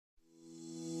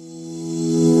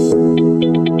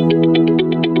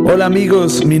Hola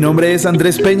amigos, mi nombre es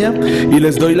Andrés Peña y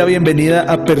les doy la bienvenida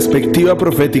a Perspectiva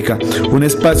Profética, un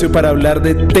espacio para hablar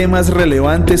de temas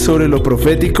relevantes sobre lo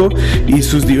profético y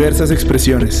sus diversas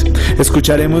expresiones.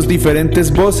 Escucharemos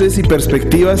diferentes voces y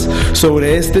perspectivas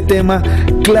sobre este tema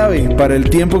clave para el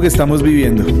tiempo que estamos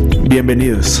viviendo.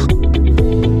 Bienvenidos.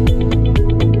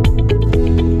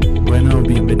 Bueno,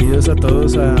 bienvenidos a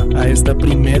todos a esta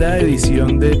primera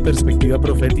edición de Perspectiva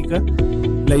Profética.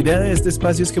 La idea de este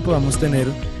espacio es que podamos tener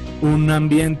un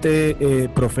ambiente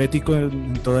profético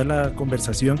en toda la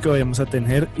conversación que vayamos a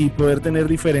tener y poder tener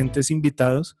diferentes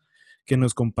invitados que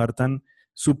nos compartan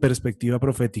su perspectiva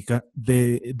profética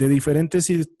de diferentes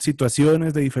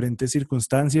situaciones, de diferentes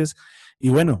circunstancias. Y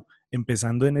bueno,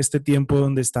 empezando en este tiempo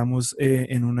donde estamos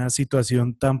en una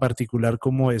situación tan particular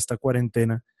como esta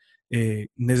cuarentena,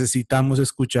 necesitamos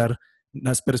escuchar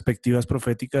las perspectivas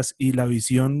proféticas y la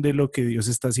visión de lo que Dios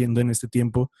está haciendo en este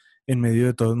tiempo en medio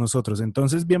de todos nosotros.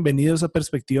 Entonces, bienvenidos a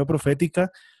Perspectiva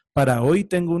Profética. Para hoy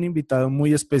tengo un invitado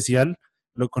muy especial,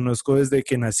 lo conozco desde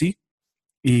que nací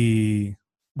y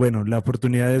bueno, la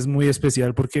oportunidad es muy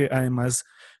especial porque además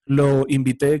lo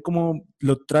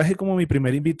traje como mi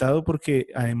primer invitado porque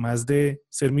además de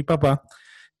ser mi papá,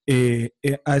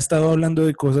 ha estado hablando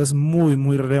de cosas muy,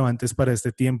 muy relevantes para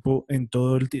este tiempo.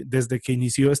 Desde que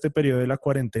inició este periodo de la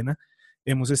cuarentena,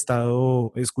 hemos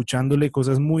estado escuchándole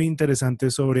cosas muy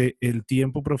interesantes sobre el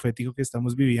tiempo profético que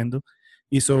estamos viviendo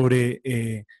y sobre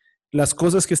las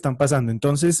cosas que están pasando.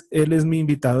 Entonces, él es mi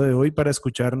invitado de hoy para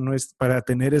para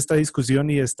tener esta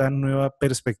discusión y esta nueva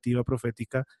perspectiva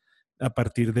profética a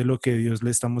partir de lo que Dios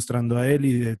le está mostrando a él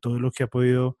y de todo lo que ha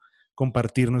podido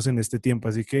compartirnos en este tiempo.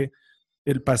 Así que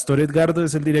el pastor Edgardo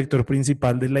es el director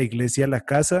principal de la iglesia La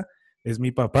Casa, es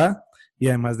mi papá y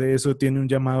además de eso tiene un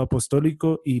llamado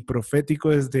apostólico y profético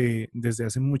desde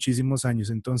hace muchísimos años.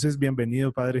 Entonces,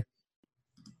 bienvenido, padre.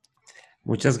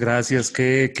 Muchas gracias,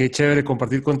 qué chévere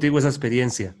compartir contigo esa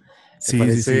experiencia. Me Sí,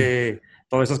 parece,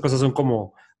 todas esas cosas son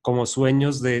como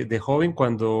sueños de joven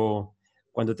cuando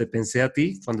te pensé a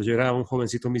ti, cuando yo era un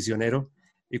jovencito misionero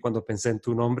y cuando pensé en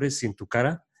tu nombre, sin tu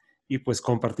cara, y pues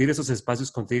compartir esos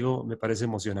espacios contigo me parece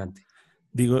emocionante.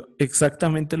 Digo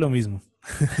exactamente lo mismo.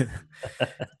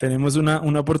 Tenemos una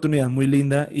oportunidad muy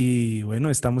linda y bueno,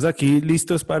 estamos aquí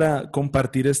listos para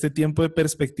compartir este tiempo de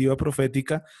perspectiva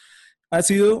profética. Ha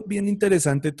sido bien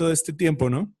interesante todo este tiempo,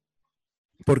 ¿no?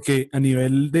 Porque a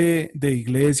nivel de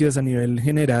iglesias, a nivel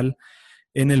general,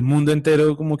 en el mundo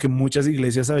entero, como que muchas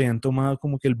iglesias habían tomado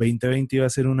como que el 2020 iba a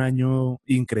ser un año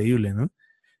increíble, ¿no?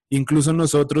 Incluso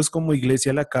nosotros como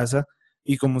iglesia La Casa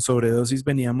y como Sobredosis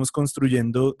veníamos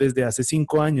construyendo desde hace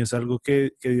 5 años, algo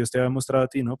que Dios te había mostrado a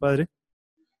ti, ¿no, padre?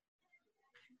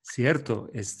 Cierto,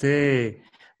 este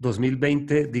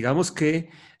 2020, digamos que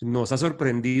nos ha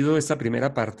sorprendido esta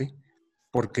primera parte,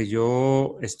 porque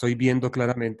yo estoy viendo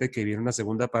claramente que viene una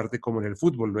segunda parte como en el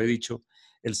fútbol, lo he dicho,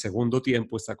 el segundo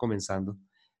tiempo está comenzando,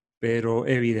 pero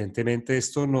evidentemente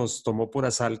esto nos tomó por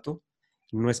asalto,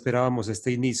 no esperábamos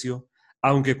este inicio,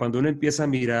 aunque cuando uno empieza a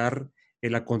mirar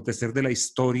el acontecer de la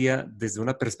historia desde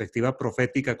una perspectiva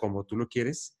profética, como tú lo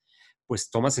quieres,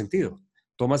 pues toma sentido,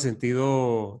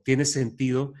 tiene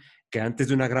sentido que antes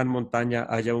de una gran montaña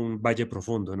haya un valle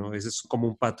profundo, ¿no? Ese es como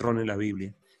un patrón en la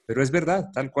Biblia. Pero es verdad,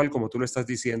 tal cual como tú lo estás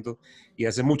diciendo, y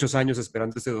hace muchos años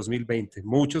esperando este 2020,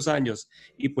 muchos años,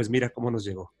 y pues mira cómo nos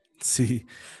llegó. Sí,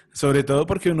 sobre todo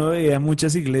porque uno veía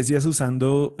muchas iglesias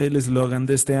usando el eslogan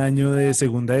de este año de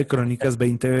Segunda de Crónicas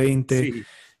 2020 Sí,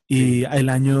 y sí. el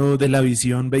año de la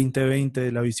visión 2020,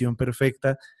 de la visión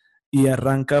perfecta, y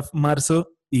arranca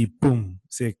marzo y ¡pum!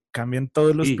 Se cambian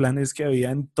todos los Sí, planes que había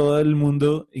en todo el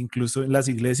mundo, incluso en las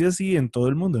iglesias y en todo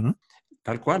el mundo, ¿no?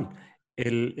 tal cual.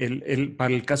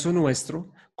 Para el caso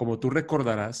nuestro, como tú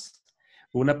recordarás,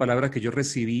 una palabra que yo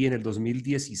recibí en el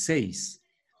 2016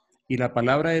 y la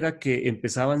palabra era que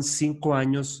empezaban 5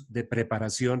 años de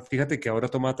preparación. Fíjate que ahora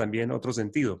toma también otro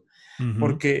sentido, Ujú.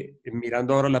 porque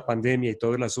mirando ahora la pandemia y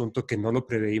todo el asunto que no lo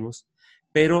preveímos,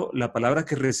 pero la palabra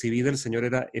que recibí del Señor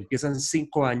era, empiezan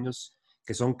 5 años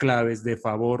que son claves de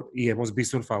favor y hemos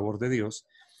visto el favor de Dios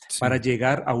para Sí.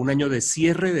 llegar a un año de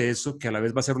cierre de eso que a la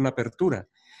vez va a ser una apertura,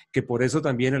 que por eso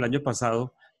también el año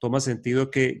pasado toma sentido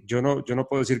que yo no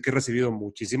puedo decir que he recibido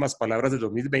muchísimas palabras del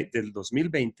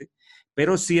 2020,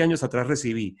 pero sí años atrás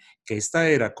recibí que esta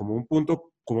era como un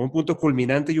punto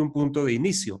culminante y un punto de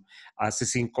inicio hace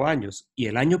 5 años. Y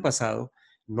el año pasado,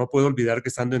 no puedo olvidar que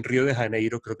estando en Río de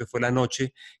Janeiro, creo que fue la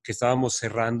noche que estábamos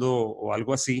cerrando o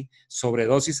algo así,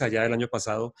 sobredosis allá el año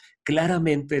pasado,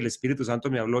 claramente el Espíritu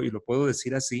Santo me habló, y lo puedo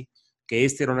decir así, que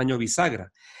este era un año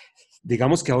bisagra.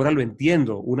 digamos que ahora lo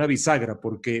entiendo, una bisagra,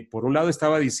 porque por un lado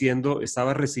estaba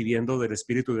recibiendo del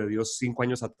Espíritu de Dios 5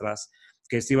 años atrás,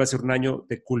 que este iba a ser un año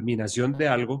de culminación de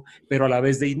algo, pero a la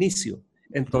vez de inicio.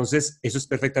 Entonces, eso es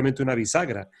perfectamente una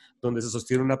bisagra, donde se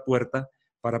sostiene una puerta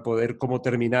para poder como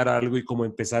terminar algo y como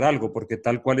empezar algo, porque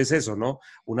tal cual es eso, ¿no?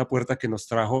 Una puerta que nos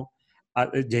trajo,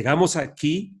 llegamos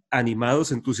aquí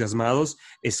animados, entusiasmados,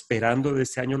 esperando de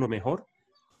este año lo mejor,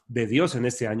 de Dios en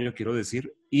este año, quiero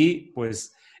decir, y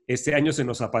pues este año se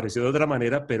nos apareció de otra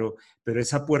manera, pero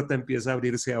esa puerta empieza a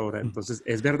abrirse ahora. Entonces,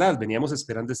 es verdad, veníamos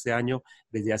esperando este año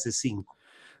desde hace 5.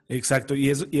 Exacto, y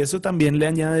eso también le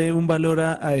añade un valor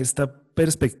a esta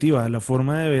perspectiva, a la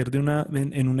forma de ver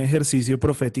en un ejercicio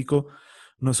profético,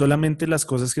 no solamente las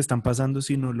cosas que están pasando,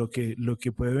 sino lo que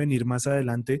puede venir más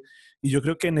adelante. Y yo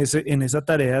creo que en esa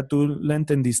tarea tú la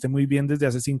entendiste muy bien desde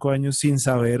hace 5 años sin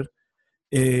saber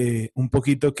un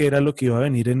poquito qué era lo que iba a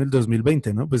venir en el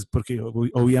 2020, ¿no? Pues porque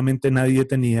obviamente nadie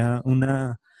tenía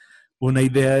una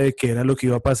idea de qué era lo que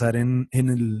iba a pasar en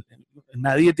el...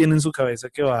 Nadie tiene en su cabeza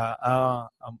que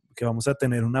vamos a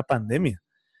tener una pandemia.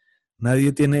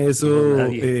 Nadie tiene No, eso,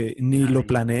 nadie, ni lo nadie.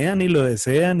 planea, ni lo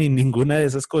desea, ni ninguna de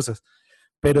esas cosas.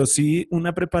 Pero sí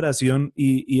una preparación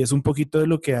y es un poquito de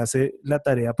lo que hace la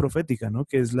tarea profética, ¿no?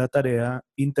 Que es la tarea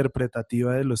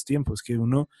interpretativa de los tiempos, que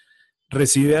uno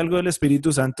recibe algo del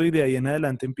Espíritu Santo y de ahí en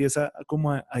adelante empieza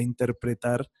como a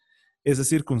interpretar esas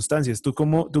circunstancias. Tú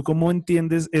cómo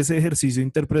entiendes ese ejercicio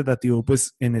interpretativo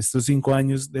pues en estos 5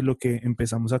 años de lo que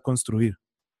empezamos a construir?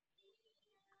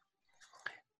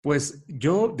 Pues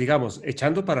yo, digamos,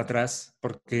 echando para atrás,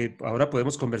 porque ahora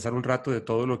podemos conversar un rato de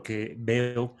todo lo que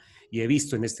veo y he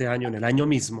visto en este año, en el año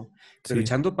mismo, pero Sí,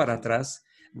 echando para atrás,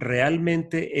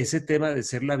 realmente ese tema de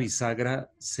ser la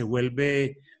bisagra se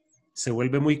vuelve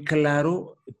muy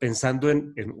claro pensando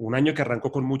en un año que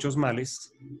arrancó con muchos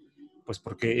males, pues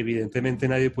porque evidentemente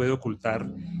nadie puede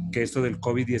ocultar que esto del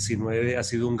COVID-19 ha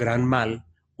sido un gran mal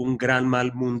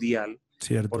mundial,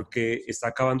 cierto. porque está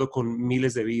acabando con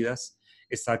miles de vidas,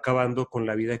 está acabando con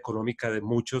la vida económica de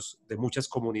muchas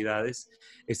comunidades,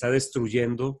 está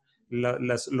destruyendo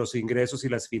los ingresos y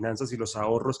las finanzas y los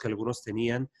ahorros que algunos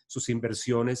tenían, sus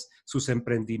inversiones, sus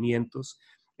emprendimientos,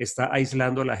 está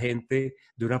aislando a la gente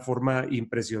de una forma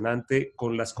impresionante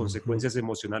con las Ujú. consecuencias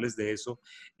emocionales de eso,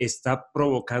 está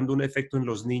provocando un efecto en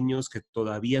los niños que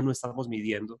todavía no estamos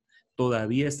midiendo,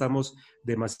 todavía estamos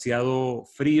demasiado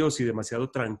fríos y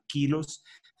demasiado tranquilos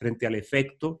frente al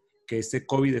efecto que este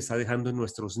COVID está dejando en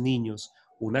nuestros niños,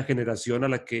 una generación a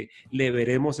la que le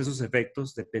veremos esos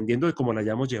efectos, dependiendo de cómo la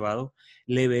hayamos llevado,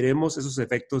 le veremos esos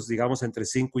efectos, digamos, entre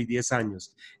 5 y 10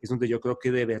 años. Es donde yo creo que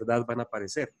de verdad van a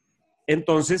aparecer.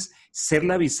 Entonces, ser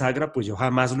la bisagra, pues yo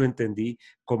jamás lo entendí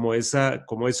como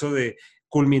eso de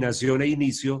culminación e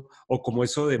inicio o como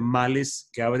eso de males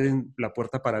que abren la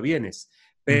puerta para bienes. Ujú.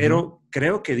 Pero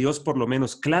creo que Dios por lo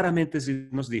menos claramente sí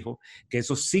nos dijo que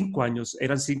esos 5 años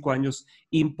eran 5 años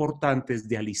importantes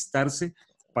de alistarse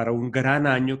para un gran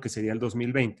año que sería el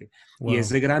 2020. Y Wow.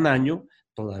 ese gran año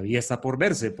todavía está por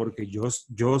verse, porque yo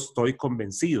estoy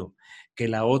convencido que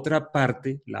la otra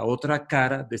parte, la otra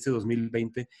cara de este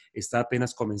 2020 está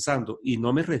apenas comenzando. Y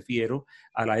no me refiero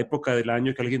a la época del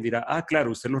año que alguien dirá, ah,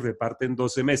 claro, usted lo reparte en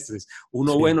 2 semestres,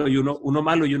 uno Sí, bueno y uno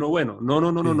malo y uno bueno. No,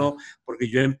 no, no, no, sí. no, porque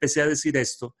yo empecé a decir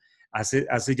esto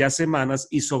hace ya semanas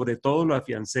y sobre todo lo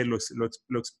afiancé, lo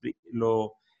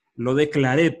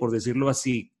declaré, por decirlo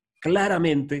así,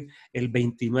 claramente el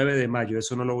 29 de mayo,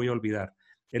 eso no lo voy a olvidar,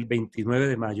 el 29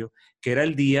 de mayo, que era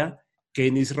el día que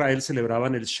en Israel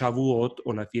celebraban el Shavuot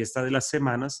o la fiesta de las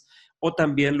semanas, o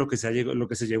también lo que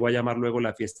se llegó a llamar luego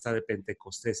la fiesta de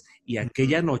Pentecostés. Y Ujú.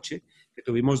 aquella noche, que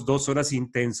tuvimos 2 horas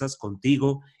intensas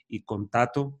contigo y con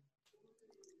Tato,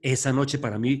 esa noche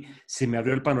para mí se me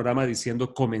abrió el panorama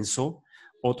diciendo comenzó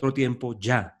otro tiempo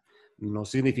ya. No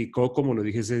significó, como lo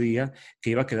dije ese día,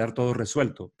 que iba a quedar todo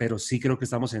resuelto, pero sí creo que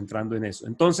estamos entrando en eso.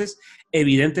 Entonces,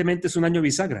 evidentemente es un año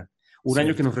bisagra, un año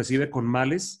que Cierto. nos recibe con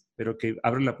males, pero que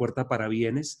abre la puerta para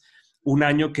bienes, un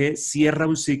año que cierra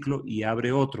un ciclo y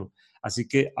abre otro. Así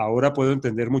que ahora puedo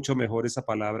entender mucho mejor esa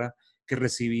palabra que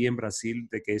recibí en Brasil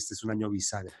de que este es un año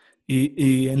bisagra.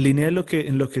 Y en línea de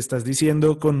en lo que estás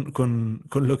diciendo, con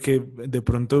lo que de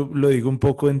pronto lo digo un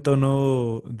poco en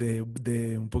tono de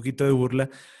un poquito de burla,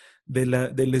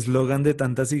 del eslogan de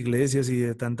tantas iglesias y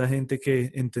de tanta gente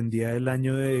que entendía el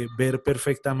año de ver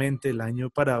perfectamente, el año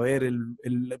para ver, el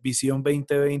visión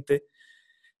 2020,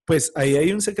 pues ahí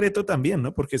hay un secreto también,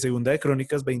 ¿no? Porque Segunda de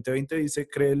Crónicas 20:20 dice,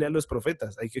 créele a los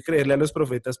profetas, hay que creerle a los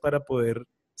profetas para poder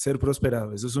ser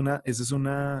prosperado. Eso es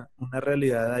una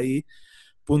realidad ahí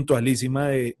puntualísima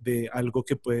de algo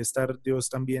que puede estar Dios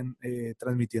también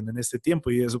transmitiendo en este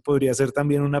tiempo. Y eso podría ser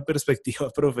también una perspectiva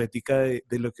profética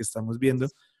de lo que estamos viendo.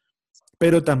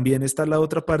 Pero también está la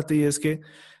otra parte y es que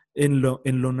no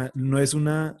es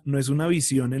una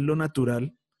visión en lo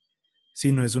natural,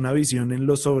 sino es una visión en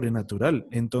lo sobrenatural.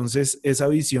 Entonces, esa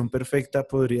visión perfecta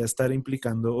podría estar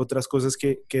implicando otras cosas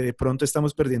que de pronto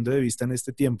estamos perdiendo de vista en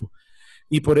este tiempo.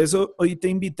 Y por eso hoy te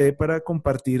invité para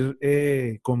compartir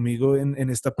conmigo en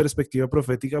esta perspectiva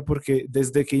profética, porque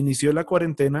desde que inició la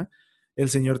cuarentena, el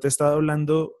Señor te está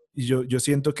hablando, y yo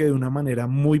siento que de una manera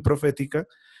muy profética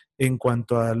en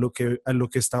cuanto a lo que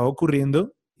está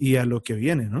ocurriendo y a lo que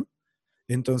viene, ¿no?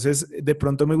 Entonces, de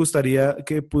pronto me gustaría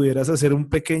que pudieras hacer un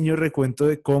pequeño recuento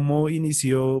de cómo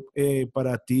inició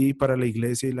para ti, para la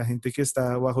iglesia y la gente que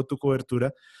está bajo tu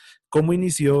cobertura, cómo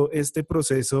inició este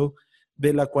proceso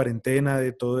de la cuarentena,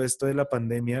 de todo esto de la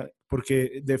pandemia,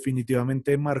 porque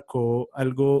definitivamente marcó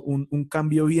algo, un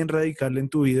cambio bien radical en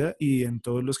tu vida y en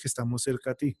todos los que estamos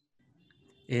cerca a ti.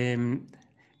 Em,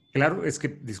 claro, es que,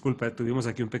 disculpa, tuvimos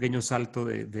aquí un pequeño salto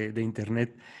de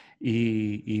internet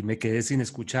y me quedé sin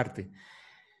escucharte.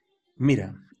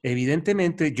 Mira,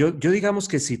 evidentemente, yo digamos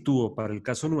que sitúo para el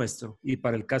caso nuestro y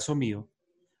para el caso mío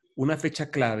una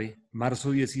fecha clave, marzo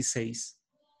 16.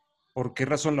 ¿Por qué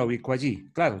razón la ubico allí?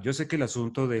 Claro, yo sé que el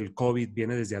asunto del COVID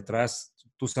viene desde atrás.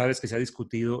 Tú sabes que se ha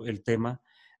discutido el tema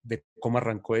de cómo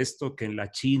arrancó esto, que en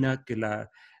la China, que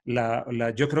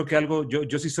yo creo que algo,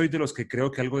 yo sí soy de los que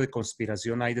creo que algo de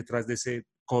conspiración hay detrás de ese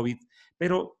COVID,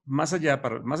 pero más allá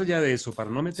de eso, para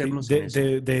no Sí, meternos en eso.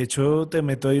 de hecho te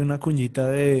meto ahí una cuñita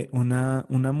de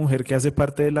una mujer que hace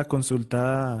parte de la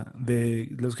consulta de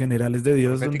los generales de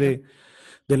Dios, ¿Profética?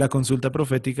 de la consulta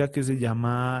profética que se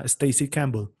llama Stacy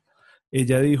Campbell.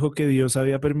 Ella dijo que Dios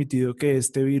había permitido que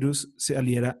este virus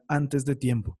saliera antes de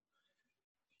tiempo,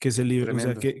 o sea,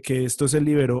 Tremendo. que esto se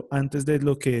liberó antes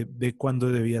de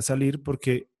cuando debía salir,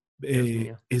 porque Dios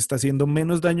mío. está haciendo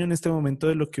menos daño en este momento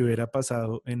de lo que hubiera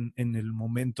pasado en el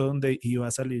momento donde iba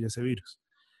a salir ese virus.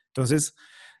 Entonces,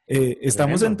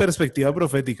 estamos en Tremendo. perspectiva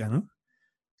profética, ¿no?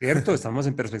 Cierto, estamos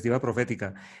en perspectiva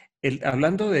profética.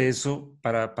 Hablando de eso,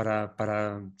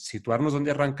 para situarnos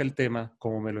donde arranca el tema,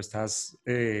 como me lo estás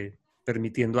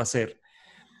permitiendo hacer,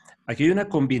 aquí hay una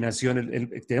combinación,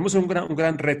 tenemos un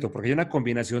gran reto, porque hay una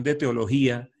combinación de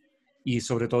teología y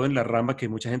sobre todo en la rama que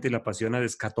mucha gente le apasiona de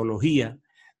escatología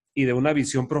y de una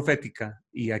visión profética,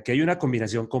 y aquí hay una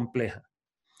combinación compleja.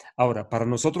 Ahora, para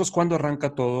nosotros, ¿cuándo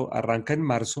arranca todo? Arranca en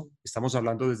marzo, estamos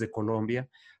hablando desde Colombia,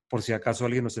 por si acaso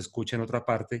alguien nos escucha en otra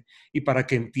parte, y para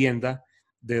que entienda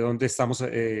de dónde estamos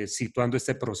situando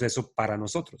este proceso para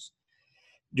nosotros.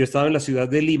 Yo estaba en la ciudad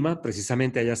de Lima,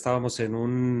 precisamente allá estábamos como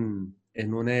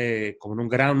en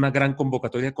una gran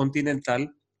convocatoria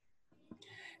continental,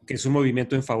 que es un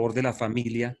movimiento en favor de la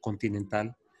familia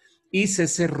continental, y se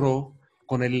cerró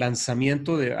con el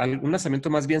lanzamiento un lanzamiento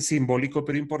más bien simbólico,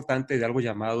 pero importante, de algo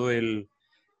llamado el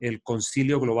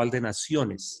Concilio Global de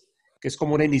Naciones, que es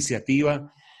como una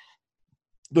iniciativa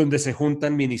donde se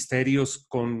juntan ministerios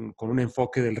con un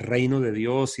enfoque del reino de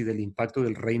Dios y del impacto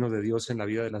del reino de Dios en la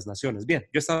vida de las naciones. Bien,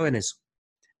 yo estaba en eso.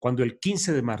 Cuando el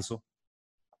 15 de marzo,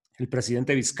 el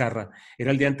presidente Vizcarra,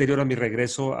 era el día anterior a mi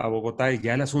regreso a Bogotá y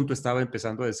ya el asunto estaba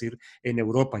empezando a decir en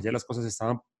Europa, ya las cosas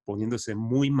estaban poniéndose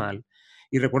muy mal.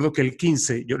 Y recuerdo que el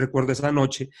 15, yo recuerdo esa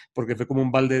noche, porque fue como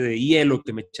un balde de hielo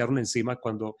que me echaron encima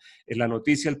cuando en la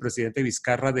noticia el presidente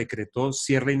Vizcarra decretó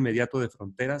cierre inmediato de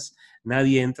fronteras,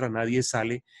 nadie entra, nadie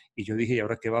sale, y yo dije, ¿y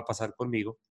ahora qué va a pasar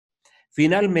conmigo?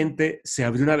 Finalmente se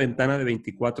abrió una ventana de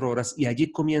 24 horas y allí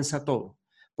comienza todo.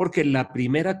 Porque la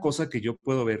primera cosa que yo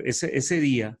puedo ver, ese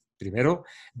día, primero,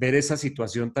 ver esa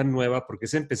situación tan nueva, porque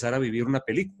es empezar a vivir una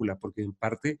película, porque en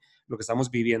parte lo que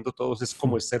estamos viviendo todos es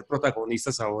como ser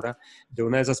protagonistas ahora de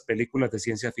una de esas películas de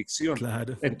ciencia ficción.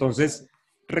 Claro. Entonces,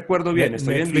 recuerdo bien,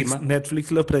 estoy en Lima,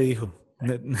 Netflix lo predijo.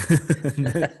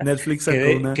 Netflix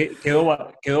sacó una.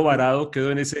 quedo varado,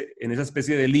 quedo en esa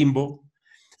especie de limbo.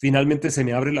 Finalmente se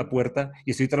me abre la puerta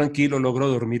y estoy tranquilo, logro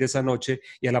dormir esa noche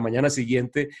y a la mañana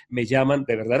siguiente me llaman,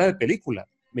 de verdad era de película,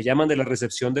 me llaman de la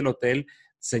recepción del hotel,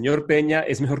 señor Peña,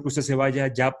 es mejor que usted se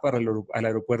vaya ya al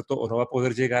aeropuerto o no va a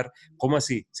poder llegar. ¿Cómo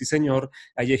así? Sí, señor,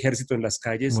 hay ejército en las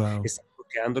calles, Wow. están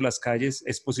bloqueando las calles,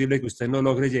 es posible que usted no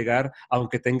logre llegar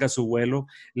aunque tenga su vuelo,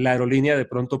 la aerolínea de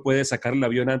pronto puede sacar el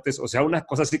avión antes, o sea, una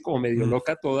cosa así como medio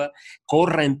loca toda,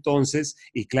 corra entonces,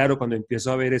 y claro, cuando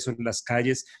empiezo a ver eso en las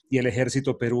calles y el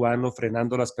ejército peruano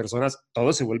frenando a las personas,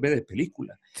 todo se vuelve de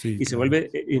película Sí, y se claro. vuelve,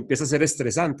 empieza a ser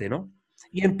estresante, ¿no?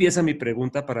 Y empieza mi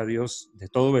pregunta para Dios de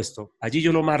todo esto. Allí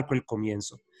yo lo marco el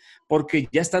comienzo, porque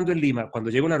ya estando en Lima, cuando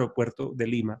llego al aeropuerto de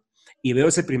Lima y veo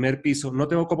ese primer piso, no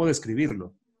tengo cómo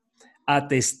describirlo.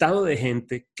 atestado de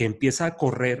gente que empieza a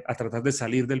correr a tratar de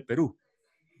salir del Perú.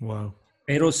 Wow.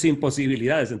 Pero sin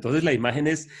posibilidades. Entonces la imagen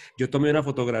es, yo tomé una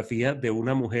fotografía de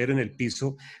una mujer en el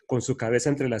piso con su cabeza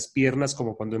entre las piernas,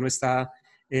 como cuando uno está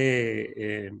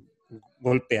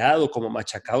golpeado, como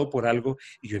machacado por algo,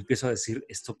 y yo empiezo a decir,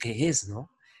 ¿esto qué es,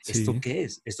 no? ¿Esto Sí, qué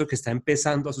es? ¿Esto que está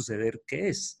empezando a suceder, qué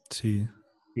es? sí.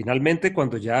 Finalmente,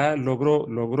 cuando ya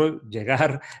logro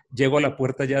llegar, llego a la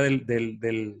puerta ya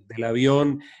del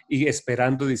avión y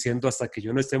esperando, diciendo hasta que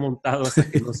yo no esté montado,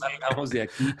 hasta que no salgamos de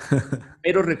aquí.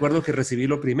 Pero recuerdo que recibí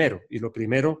lo primero, y lo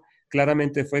primero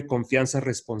claramente fue confianza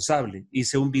responsable.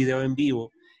 Hice un video en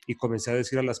vivo y comencé a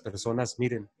decir a las personas,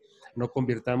 miren, no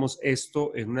convirtamos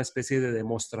esto en una especie de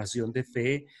demostración de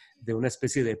fe, de una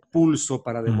especie de pulso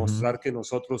para Ujú. demostrar que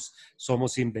nosotros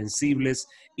somos invencibles.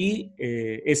 Y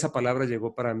esa palabra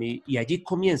llegó para mí y allí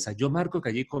comienza, yo marco que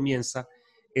allí comienza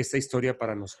esta historia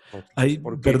para nosotros, Ay,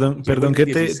 porque perdón, llegó perdón el que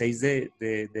te, 16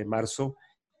 de marzo.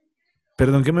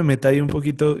 perdón que me meta ahí un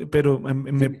poquito, pero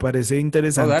me Dime. parece No, dale,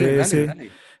 interesante dale,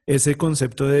 dale. ese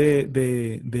concepto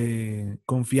de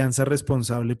confianza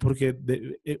responsable, porque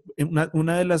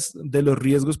una de los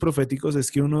riesgos proféticos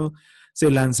es que uno se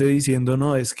lance diciendo,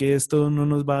 no, es que esto no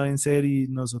nos va a vencer y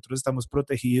nosotros estamos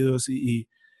protegidos y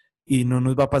no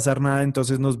nos va a pasar nada,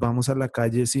 entonces nos vamos a la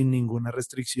calle sin ninguna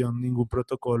restricción, ningún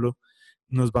protocolo,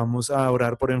 nos vamos a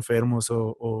orar por enfermos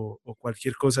o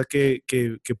cualquier cosa que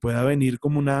pueda venir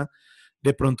como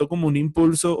de pronto como un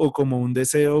impulso o como un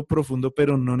deseo profundo,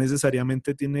 pero no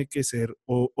necesariamente tiene que ser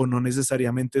o no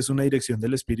necesariamente es una dirección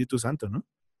del Espíritu Santo, ¿no?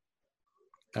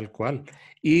 Tal cual.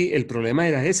 Y el problema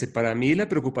era ese. Para mí la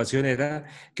preocupación era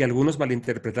que algunos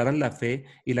malinterpretaran la fe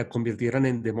y la convirtieran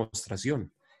en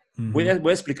demostración. Ujú. Voy a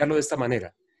explicarlo de esta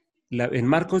manera. En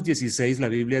Marcos 16 la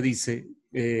Biblia dice,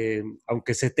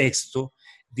 aunque ese texto,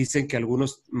 dicen que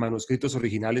algunos manuscritos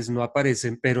originales no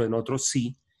aparecen, pero en otros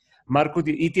sí.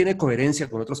 Y tiene coherencia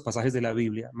con otros pasajes de la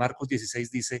Biblia. Marcos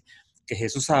 16 dice que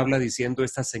Jesús habla diciendo,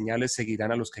 estas señales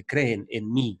seguirán a los que creen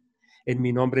en mí. En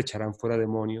mi nombre echarán fuera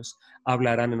demonios,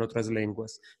 hablarán en otras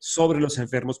lenguas, sobre los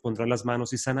enfermos pondrán las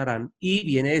manos y sanarán. Y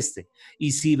viene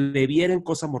y si bebieren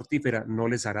cosa mortífera, no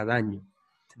les hará daño.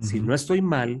 Si Ujú. no estoy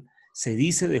mal, se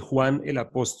dice de Juan el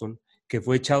apóstol que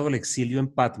fue echado al exilio en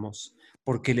Patmos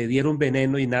porque le dieron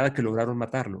veneno y nada que lograron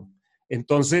matarlo.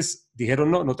 Entonces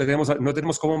dijeron, no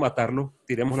tenemos cómo matarlo,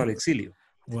 tirémoslo al exilio.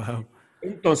 Wow.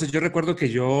 Entonces yo recuerdo que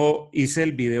yo hice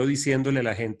el video diciéndole a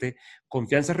la gente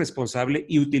confianza responsable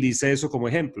y utilicé eso como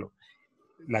ejemplo.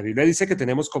 La Biblia dice que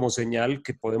tenemos como señal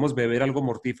que podemos beber algo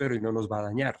mortífero y no nos va a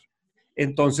dañar.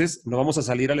 Entonces, no vamos a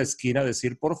salir a la esquina a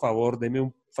decir, por favor, deme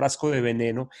un frasco de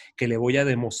veneno que le voy a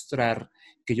demostrar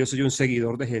que yo soy un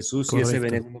seguidor de Jesús y ese Correcto.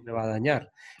 veneno no me va a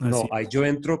dañar. Así No, ahí es. yo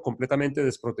entro completamente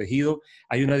desprotegido.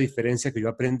 Hay una diferencia que yo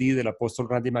aprendí del apóstol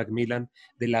Randy Macmillan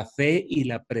de la fe y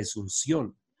la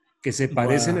presunción, que se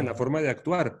parecen en la Wow. forma de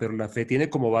actuar, pero la fe tiene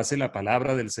como base la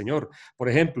palabra del Señor. Por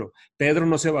ejemplo, Pedro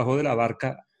no se bajó de la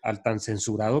barca al tan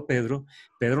censurado Pedro.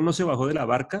 Pedro no se bajó de la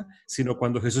barca, sino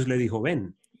cuando Jesús le dijo,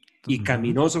 ven, y Ujú.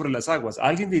 caminó sobre las aguas.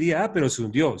 Alguien diría, pero se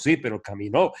hundió. Sí, pero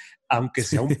caminó, aunque Sí.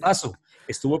 sea un paso.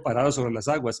 Estuvo parado sobre las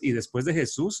aguas y después de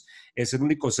Jesús es el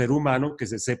único ser humano que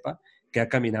se sepa que ha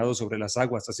caminado sobre las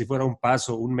aguas. Así fuera un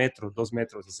paso, 1 metro, 2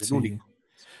 metros, es el Sí. único.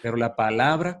 Pero la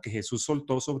palabra que Jesús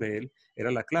soltó sobre él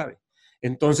era la clave.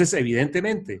 Entonces,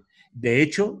 evidentemente, de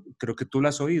hecho, creo que tú lo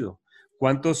has oído.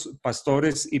 ¿Cuántos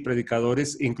pastores y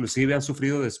predicadores inclusive han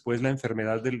sufrido después la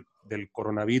enfermedad del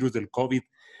coronavirus, del COVID,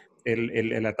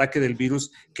 el ataque del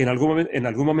virus, que en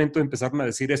algún momento empezaron a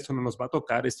decir esto no nos va a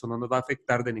tocar, esto no nos va a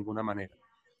afectar de ninguna manera?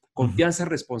 Ujú. Confianza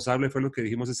responsable fue lo que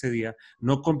dijimos ese día.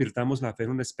 No convirtamos la fe en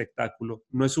un espectáculo,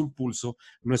 no es un pulso,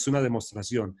 no es una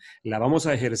demostración. La vamos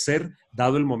a ejercer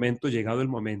dado el momento, llegado el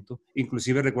momento.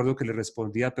 Inclusive recuerdo que le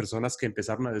respondí a personas que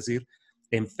empezaron a decir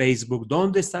en Facebook,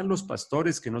 ¿dónde están los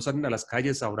pastores que no salen a las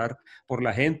calles a orar por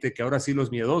la gente, que ahora sí los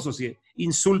miedosos y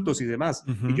insultos y demás?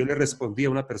 Y Ujú. yo le respondí a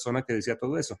una persona que decía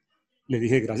todo eso. Le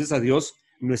dije, gracias a Dios,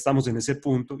 no estamos en ese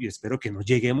punto y espero que no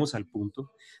lleguemos al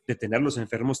punto de tener los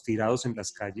enfermos tirados en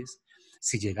las calles.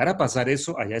 Si llegara a pasar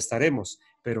eso, allá estaremos,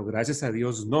 pero gracias a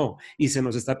Dios no. Y se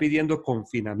nos está pidiendo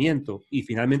confinamiento. Y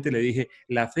finalmente le dije,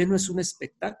 la fe no es un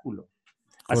espectáculo.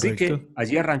 Así Correcto. que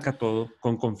allí arranca todo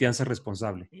con confianza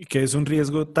responsable. Y que es un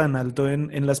riesgo tan alto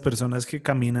en las personas que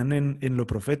caminan en lo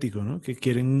profético, ¿no? Que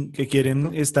quieren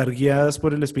 ¿Cierto? estar guiadas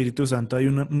por el Espíritu Santo. Hay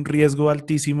un riesgo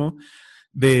altísimo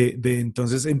de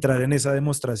entonces entrar en esa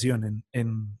demostración,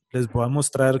 les voy a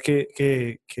mostrar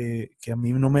que a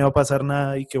mí no me va a pasar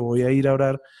nada y que voy a ir a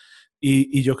orar.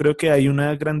 Y yo creo que hay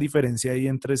una gran diferencia ahí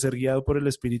entre ser guiado por el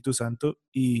Espíritu Santo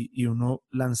y uno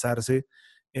lanzarse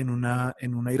en una Sí,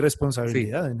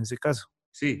 irresponsabilidad en ese caso.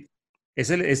 sí.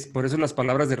 Es por eso las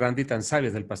palabras de Randy tan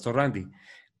sabias, del pastor Randy,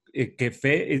 que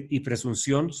fe y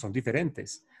presunción son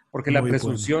diferentes. Porque la Muy bueno.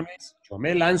 presunción es, yo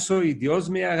me lanzo y Dios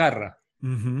me agarra.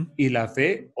 Ujú. Y la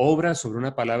fe obra sobre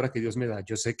una palabra que Dios me da.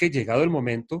 Yo sé que llegado el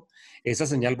momento, esa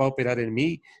señal va a operar en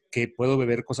mí, que puedo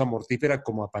beber cosa mortífera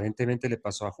como aparentemente le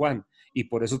pasó a Juan, y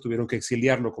por eso tuvieron que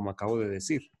exiliarlo, como acabo de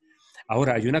decir.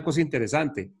 Ahora, hay una cosa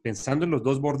interesante, pensando en los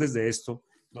dos bordes de esto,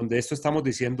 donde esto estamos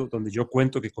diciendo, donde yo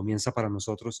cuento que comienza para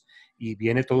nosotros y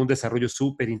viene todo un desarrollo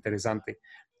súper interesante.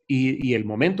 Y el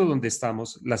momento donde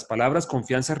estamos, las palabras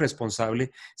confianza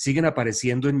responsable siguen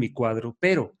apareciendo en mi cuadro,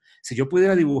 pero si yo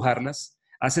pudiera dibujarlas,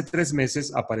 hace 3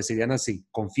 meses aparecerían así,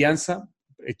 confianza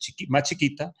más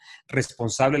chiquita,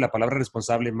 responsable, la palabra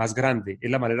responsable más grande,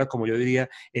 es la manera como yo diría,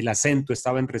 el acento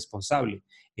estaba en responsable.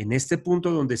 En este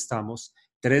punto donde estamos,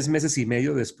 3 meses y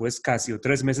medio después, casi, o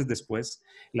 3 meses después,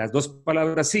 las dos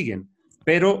palabras siguen,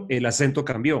 pero el acento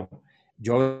cambió.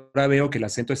 Yo ahora veo que el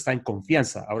acento está en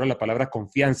confianza. Ahora la palabra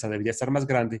confianza debería estar más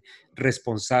grande.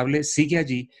 Responsable sigue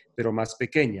allí, pero más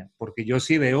pequeña, porque yo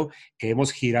sí veo que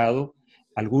hemos girado.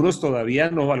 Algunos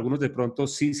todavía no, algunos de pronto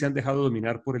sí se han dejado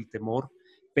dominar por el temor,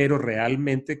 pero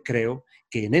realmente creo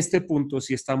que en este punto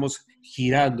sí estamos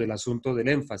girando el asunto del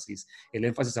énfasis. El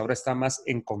énfasis ahora está más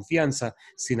en confianza,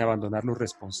 sin abandonar lo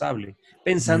responsable. Muy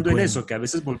Pensando en bueno. eso, que a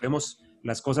veces volvemos,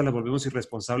 las cosas las volvemos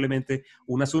irresponsablemente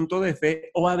un asunto de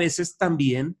fe, o a veces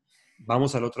también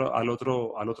vamos al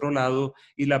otro lado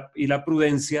y la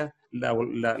prudencia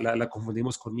la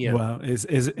confundimos con miedo. Wow,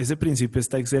 ese principio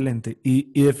está excelente.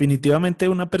 Y definitivamente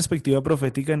una perspectiva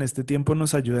profética en este tiempo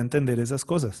nos ayuda a entender esas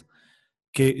cosas.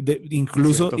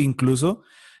 ¿Cierto? Incluso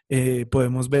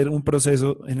podemos ver un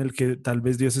proceso en el que tal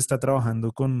vez Dios está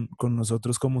trabajando con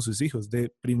nosotros como sus hijos.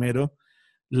 De primero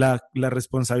la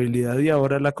responsabilidad y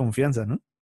ahora la confianza, ¿no?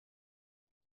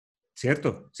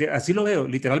 ¿Cierto? Sí, así lo veo,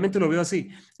 literalmente lo veo así.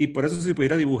 Y por eso si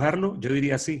pudiera dibujarlo, yo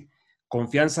diría así.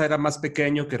 Confianza era más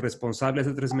pequeño que responsable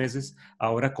hace 3 meses,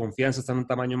 ahora confianza está en un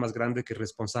tamaño más grande que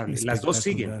responsable. Las dos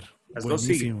siguen, Espectacular. las dos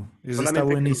siguen. Buenísimo. Eso está Solamente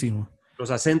que buenísimo.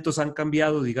 los acentos han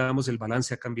cambiado, digamos, el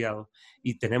balance ha cambiado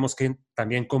y tenemos que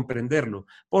también comprenderlo.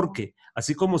 Porque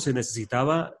así como se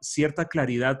necesitaba cierta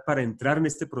claridad para entrar en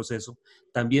este proceso,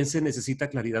 también se necesita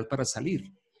claridad para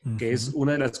salir, que es Ujú.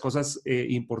 una de las cosas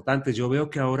importantes. Yo veo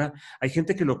que ahora hay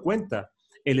gente que lo cuenta.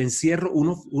 El encierro,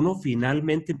 uno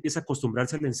finalmente empieza a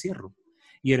acostumbrarse al encierro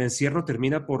y el encierro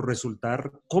termina por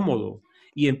resultar cómodo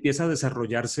y empieza a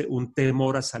desarrollarse un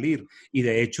temor a salir. Y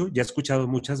de hecho, ya he escuchado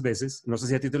muchas veces, no sé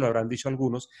si a ti te lo habrán dicho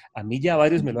algunos, a mí ya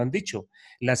varios me lo han dicho,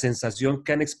 la sensación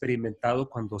que han experimentado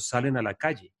cuando salen a la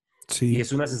calle. Y Sí,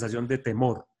 es una sensación de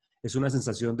temor, es una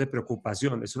sensación de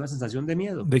preocupación, es una sensación de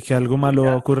miedo. de que algo Que malo va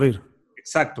a ya ocurrir.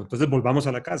 Exacto, entonces volvamos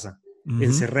a la casa, Ujú.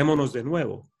 encerrémonos de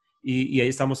nuevo y ahí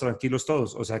estamos tranquilos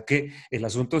todos. O sea que el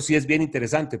asunto sí es bien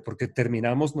interesante porque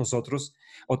terminamos nosotros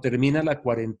o termina la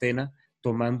cuarentena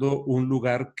tomando un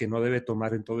lugar que no debe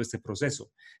tomar en todo este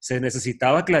proceso. Se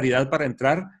necesitaba claridad para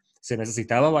entrar, se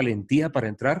necesitaba valentía para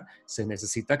entrar, se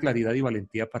necesita claridad y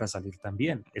valentía para salir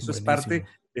también. Eso es parte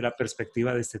Buenísimo. de la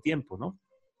perspectiva de este tiempo, ¿no?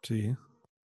 Sí.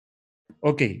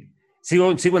 Ok,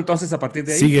 sigo entonces a partir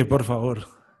de ahí. Sigue, por favor.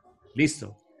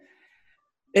 Listo.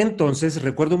 Entonces,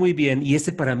 recuerdo muy bien, y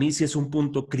este para mí sí es un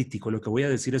punto crítico, lo que voy a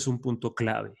decir es un punto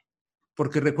clave,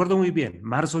 porque recuerdo muy bien,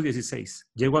 marzo 16,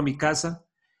 llego a mi casa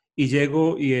y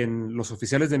llego y en los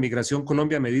oficiales de Migración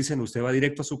Colombia me dicen, usted va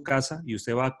directo a su casa y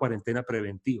usted va a cuarentena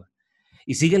preventiva.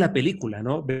 Y sigue la película,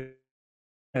 ¿no? Ve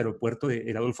el aeropuerto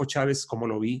de Adolfo Chávez, como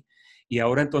lo vi, y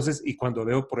ahora entonces, y cuando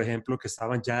veo, por ejemplo, que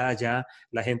estaban ya allá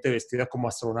la gente vestida como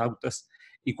astronautas,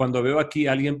 y cuando veo aquí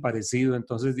a alguien parecido,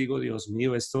 entonces digo, Dios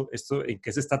mío, esto, ¿en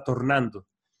qué se está tornando?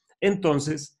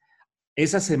 Entonces,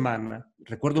 esa semana,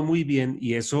 recuerdo muy bien,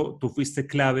 y eso tú fuiste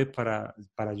clave para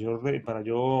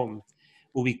yo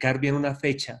ubicar bien una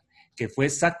fecha, que fue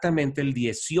exactamente el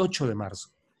 18 de marzo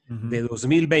Ujú. de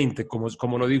 2020,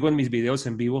 como lo digo en mis videos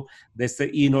en vivo, de este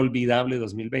inolvidable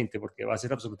 2020, porque va a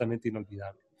ser absolutamente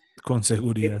inolvidable. Con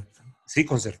seguridad. Sí,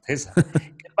 con certeza.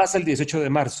 ¿Qué pasa el 18 de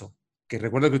marzo? Que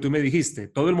recuerdo que tú me dijiste,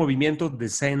 todo el movimiento de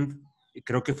Send,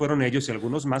 creo que fueron ellos y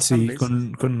algunos más tal Sí, vez,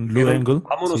 con Blue dijeron, Angle.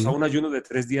 vámonos a Sí. un ayuno de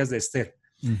 3 días de Esther.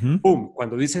 Ujú. ¡Pum!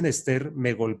 Cuando dicen Esther,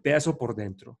 me golpea eso por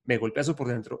dentro, me golpea eso por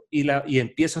dentro y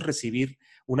empiezo a recibir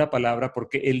una palabra,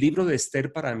 porque el libro de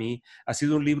Esther para mí ha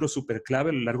sido un libro súper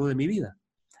clave a lo largo de mi vida.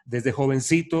 Desde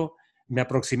jovencito me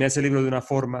aproximé a ese libro de una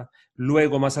forma,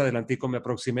 luego más adelantico me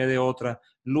aproximé de otra,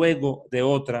 luego de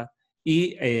otra,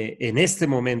 y en este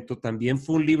momento también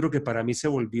fue un libro que para mí se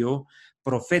volvió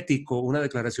profético, una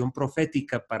declaración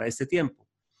profética para este tiempo.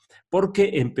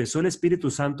 porque empezó el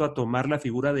Espíritu Santo a tomar la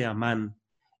figura de Amán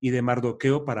y de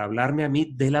Mardoqueo para hablarme a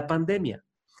mí de la pandemia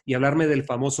y hablarme del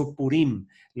famoso Purim,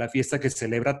 la fiesta que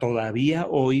celebra todavía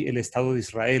hoy el Estado de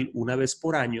Israel una vez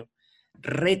por año,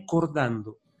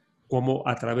 recordando cómo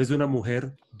a través de una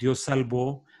mujer Dios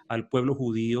salvó al pueblo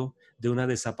judío de una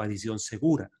desaparición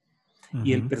segura.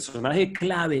 Y el personaje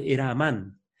clave era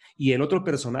Amán. Y el otro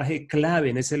personaje clave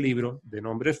en ese libro, de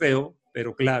nombre feo,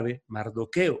 pero clave,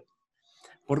 Mardoqueo.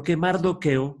 Porque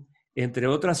Mardoqueo, entre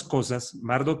otras cosas,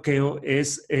 Mardoqueo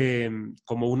es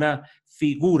como una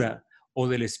figura o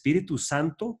del Espíritu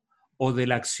Santo o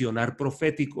del accionar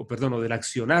profético, perdón, o del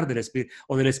accionar del Espíritu,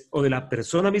 o de la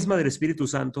persona misma del Espíritu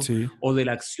Santo, Sí. o de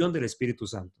la acción del Espíritu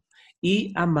Santo.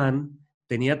 Y Amán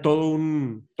tenía todo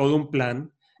un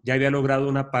plan, ya había logrado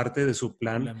una parte de su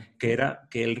plan, que era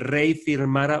que el rey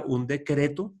firmara un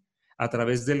decreto a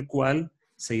través del cual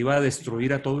se iba a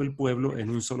destruir a todo el pueblo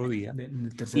en un solo día.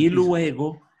 Y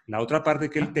luego, la otra parte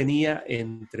que él tenía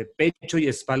entre pecho y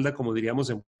espalda, como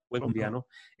diríamos en buen colombiano,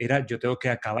 era: yo tengo que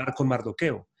acabar con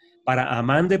Mardoqueo. Para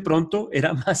Amán, de pronto,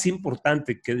 era más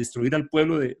importante que destruir al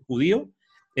pueblo judío,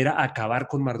 era acabar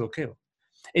con Mardoqueo.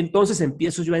 Entonces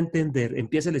empiezo yo a entender,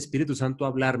 empieza el Espíritu Santo a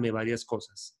hablarme varias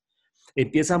cosas.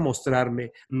 Empieza a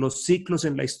mostrarme los ciclos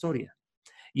en la historia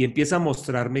y empieza a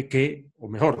mostrarme que, o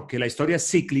mejor, que la historia es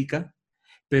cíclica,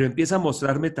 pero empieza a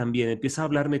mostrarme también, empieza a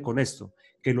hablarme con esto,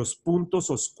 que los puntos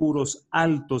oscuros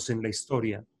altos en la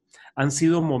historia han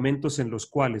sido momentos en los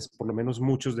cuales, por lo menos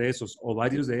muchos de esos, o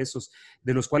varios de esos,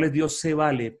 de los cuales Dios se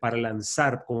vale para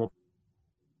lanzar, como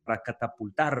para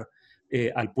catapultar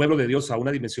al pueblo de Dios a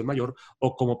una dimensión mayor,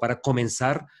 o como para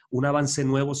comenzar un avance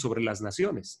nuevo sobre las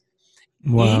naciones.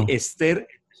 Wow. Y Esther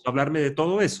empezó a hablarme de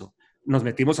todo eso. Nos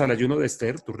metimos al ayuno de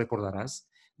Esther, tú recordarás,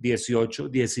 18,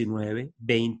 19,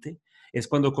 20. Es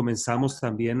cuando comenzamos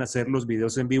también a hacer los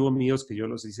videos en vivo míos, que yo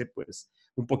los hice pues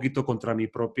un poquito contra mi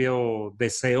propio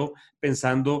deseo,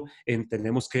 pensando en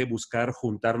tenemos que buscar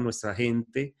juntar nuestra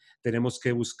gente, tenemos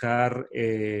que buscar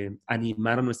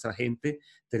animar a nuestra gente,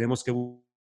 tenemos que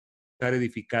buscar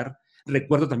edificar.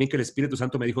 Recuerdo también que el Espíritu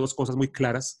Santo me dijo dos cosas muy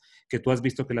claras que tú has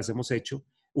visto que las hemos hecho.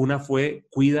 Una fue: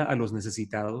 cuida a los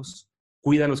necesitados,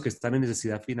 cuida a los que están en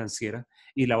necesidad financiera.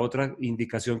 Y la otra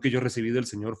indicación que yo recibí del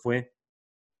Señor fue: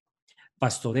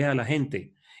 pastorea a la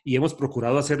gente. Y hemos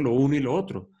procurado hacer lo uno y lo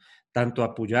otro, tanto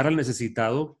apoyar al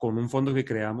necesitado con un fondo que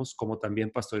creamos, como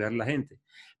también pastorear a la gente.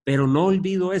 Pero no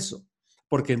olvido eso,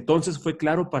 porque entonces fue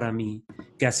claro para mí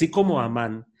que así como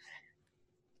Amán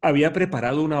había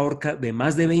preparado una horca de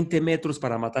más de 20 metros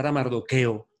para matar a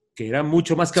Mardoqueo, que era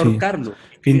mucho más que Sí. ahorcarlo.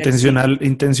 Quería decir,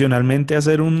 Intencionalmente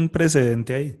hacer un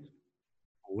precedente ahí.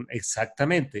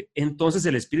 exactamente. Entonces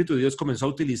el Espíritu de Dios comenzó a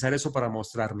utilizar eso para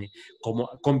mostrarme, como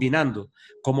combinando,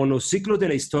 como los ciclos de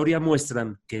la historia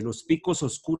muestran que los picos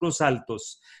oscuros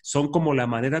altos son como la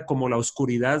manera como la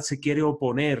oscuridad se quiere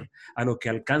oponer a lo que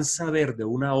alcanza a ver de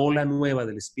una ola nueva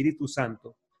del Espíritu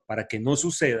Santo para que no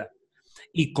suceda.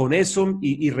 Y con eso,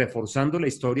 y reforzando la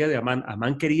historia de Amán,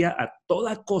 Amán quería a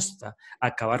toda costa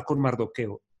acabar con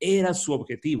Mardoqueo. Era su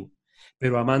objetivo.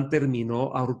 Pero Amán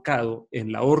terminó ahorcado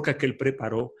en la horca que él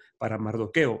preparó para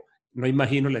Mardoqueo. No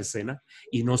imagino la escena.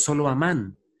 Y no solo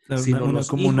Amán, sino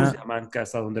los hijos de Amán, que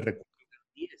hasta donde recuerdo.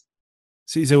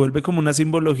 Sí, se vuelve como una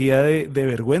simbología de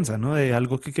vergüenza, ¿no? De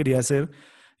algo que quería hacer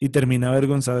y termina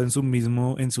avergonzado en su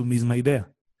misma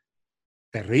idea.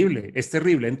 Terrible, es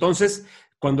terrible. Entonces,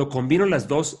 cuando combino las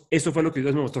dos, eso fue lo que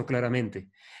Dios me mostró claramente,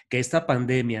 que esta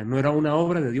pandemia no era una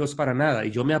obra de Dios para nada.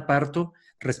 Y yo me aparto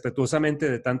respetuosamente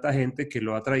de tanta gente que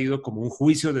lo ha traído como un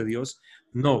juicio de Dios.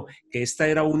 No, que esta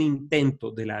era un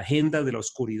intento de la agenda de la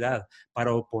oscuridad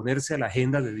para oponerse a la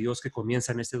agenda de Dios que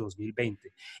comienza en este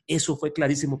 2020. Eso fue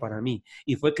clarísimo para mí.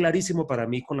 Y fue clarísimo para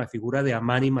mí con la figura de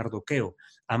Amán y Mardoqueo.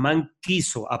 Amán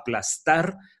quiso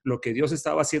aplastar lo que Dios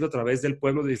estaba haciendo a través del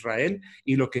pueblo de Israel,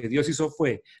 y lo que Dios hizo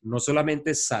fue no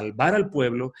solamente salvar al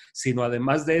pueblo, sino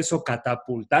además de eso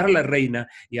catapultar a la reina,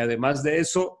 y además de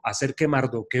eso hacer que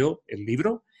Mardoqueo, el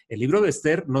libro de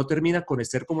Esther no termina con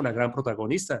Esther como la gran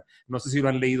protagonista. No sé si lo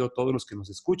han leído todos los que nos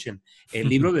escuchen. El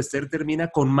libro de Esther termina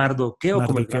con Mardoqueo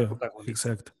como el gran protagonista.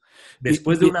 Exacto.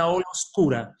 Después de una ola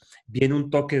oscura viene un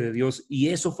toque de Dios, y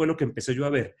eso fue lo que empecé yo a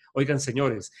ver. Oigan,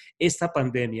 señores, esta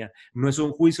pandemia no es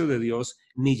un juicio de Dios,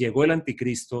 ni llegó el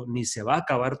anticristo, ni se va a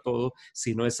acabar todo,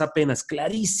 sino es apenas,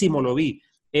 clarísimo lo vi,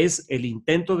 es el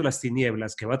intento de las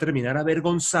tinieblas que va a terminar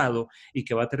avergonzado y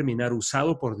que va a terminar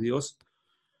usado por Dios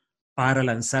para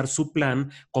lanzar su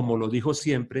plan, como lo dijo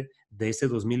siempre, de este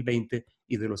 2020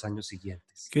 y de los años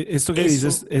siguientes. Esto que Eso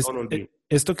dices es, no lo olvido.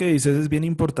 esto que dices es bien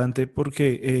importante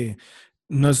porque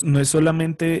no es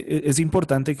solamente, es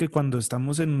importante que cuando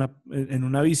estamos en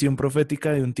una visión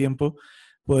profética de un tiempo,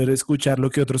 poder escuchar lo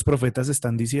que otros profetas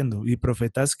están diciendo y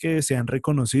profetas que sean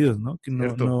reconocidos, ¿no? Que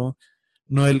 ¿Cierto?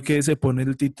 no el que se pone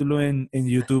el título en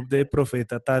YouTube de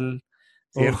profeta tal,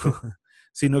 o, ¿Cierto?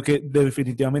 sino que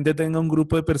definitivamente tenga un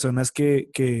grupo de personas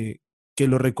que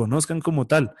lo reconozcan como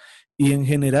tal. Y en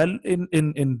general,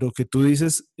 en lo que tú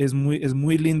dices, es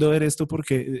muy lindo ver esto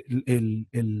porque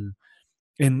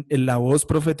en la voz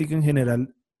profética en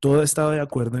general, todo estaba de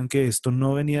acuerdo en que esto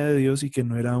no venía de Dios y que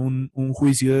no era un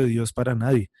juicio de Dios para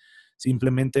nadie.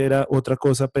 Simplemente era otra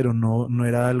cosa, pero no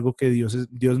era algo que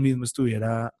Dios mismo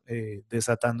estuviera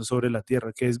desatando sobre la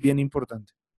tierra, que es bien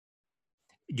importante.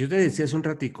 Yo te decía hace un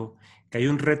ratico que hay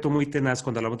un reto muy tenaz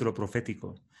cuando hablamos de lo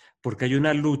profético, porque hay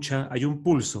una lucha, hay un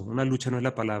pulso, una lucha no es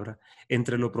la palabra,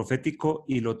 entre lo profético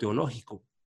y lo teológico.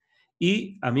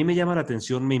 Y a mí me llama la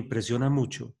atención, me impresiona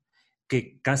mucho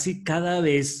que casi cada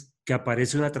vez que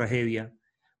aparece una tragedia,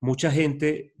 mucha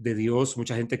gente de Dios,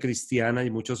 mucha gente cristiana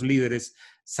y muchos líderes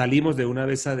salimos de una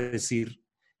vez a decir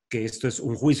que esto es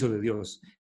un juicio de Dios.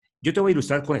 Yo te voy a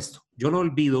ilustrar con esto. Yo no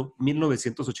olvido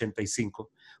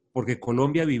 1985, porque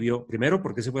Colombia vivió, primero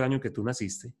porque ese fue el año que tú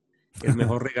naciste, el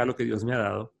mejor regalo que Dios me ha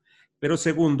dado, pero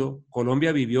segundo,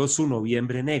 Colombia vivió su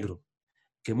noviembre negro,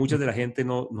 que mucha de la gente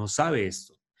no sabe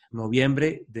esto.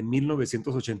 Noviembre de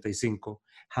 1985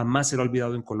 jamás será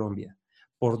olvidado en Colombia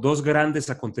por dos grandes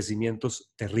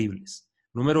acontecimientos terribles.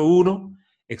 Número uno,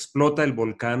 explota el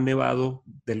volcán nevado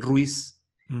del Ruiz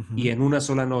y Ujú, en una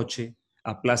sola noche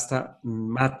aplasta,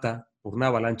 mata por una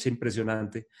avalancha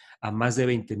impresionante a más de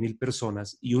 20,000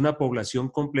 personas y una población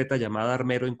completa llamada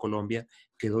Armero en Colombia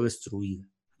quedó destruida.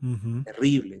 ujú,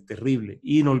 Terrible, terrible,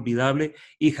 inolvidable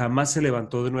y jamás se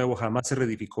levantó de nuevo, jamás se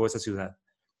reedificó esa ciudad.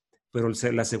 Pero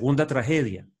la segunda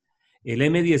tragedia, el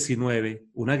M-19,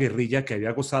 una guerrilla que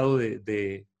había gozado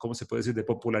 ¿cómo se puede decir?, de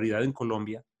popularidad en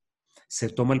Colombia, se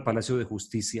toma el Palacio de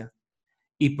Justicia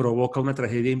y provoca una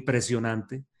tragedia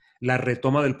impresionante. La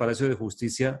retoma del Palacio de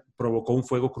Justicia provocó un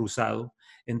fuego cruzado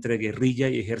entre guerrilla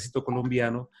y ejército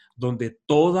colombiano, donde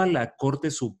toda la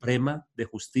Corte Suprema de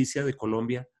Justicia de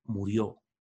Colombia murió,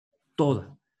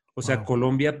 toda. O sea, wow,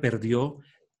 Colombia perdió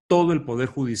todo el poder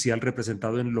judicial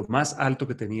representado en lo más alto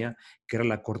que tenía, que era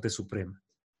la Corte Suprema.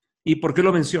 ¿Y por qué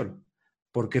lo menciono?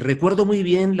 Porque recuerdo muy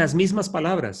bien las mismas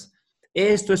palabras.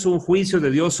 Esto es un juicio de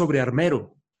Dios sobre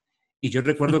Armero. Y yo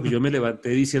recuerdo que yo me levanté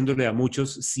diciéndole a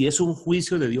muchos, si es un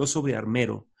juicio de Dios sobre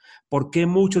Armero, ¿por qué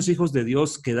muchos hijos de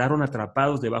Dios quedaron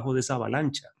atrapados debajo de esa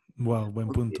avalancha? wow, buen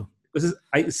punto. Entonces,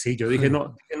 sí, yo dije,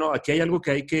 no, aquí hay algo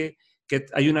que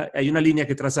hay una línea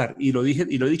que trazar. Y lo dije,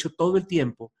 y lo he dicho todo el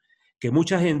tiempo, que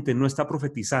mucha gente no está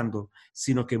profetizando,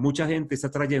 sino que mucha gente está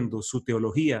trayendo su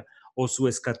teología o su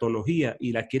escatología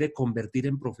y la quiere convertir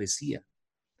en profecía,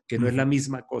 que no es Ujú, la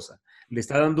misma cosa. Le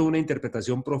está dando una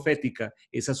interpretación profética,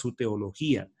 esa es su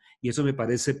teología. Y eso me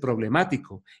parece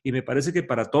problemático. Y me parece que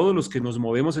para todos los que nos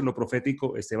movemos en lo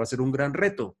profético, este va a ser un gran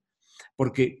reto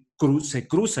porque se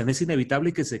cruzan, es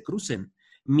inevitable que se crucen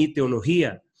mi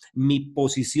teología, mi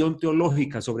posición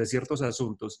teológica sobre ciertos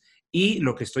asuntos y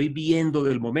lo que estoy viendo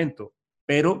del momento.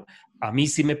 Pero a mí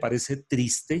sí me parece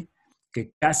triste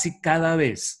que casi cada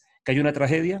vez que hay una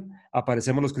tragedia,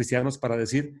 aparecemos los cristianos para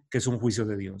decir que es un juicio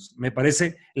de Dios. Me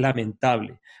parece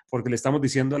lamentable, porque le estamos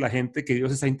diciendo a la gente que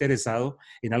Dios está interesado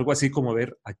en algo así como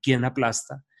ver a quién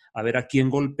aplasta, a ver a quién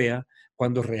golpea,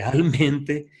 cuando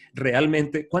realmente,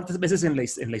 ¿cuántas veces en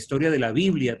la historia de la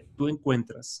Biblia tú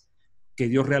encuentras que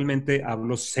Dios realmente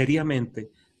habló seriamente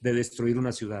de destruir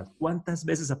una ciudad? ¿Cuántas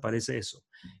veces aparece eso?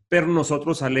 Pero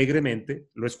nosotros alegremente,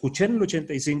 lo escuché en el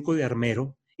 85 de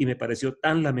Armero y me pareció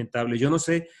tan lamentable. Yo no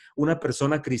sé una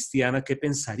persona cristiana qué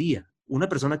pensaría, una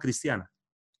persona cristiana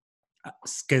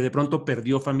que de pronto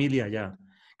perdió familia allá,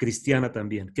 cristiana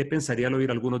también. ¿Qué pensaría al oír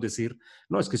a algunos decir,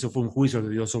 no, es que eso fue un juicio de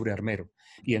Dios sobre Armero?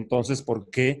 Y entonces, ¿por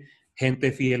qué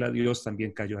gente fiel a Dios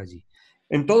también cayó allí?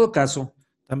 En todo caso,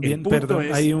 el también, punto perdón,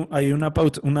 es, hay una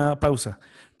pausa,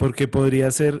 porque podría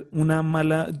ser una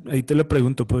mala, ahí te lo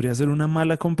pregunto, podría ser una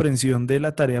mala comprensión de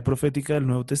la tarea profética del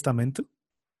Nuevo Testamento,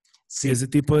 sí, ese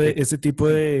tipo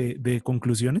de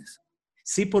conclusiones.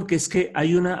 sí, porque es que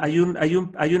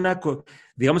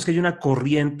digamos que hay una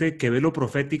corriente que ve lo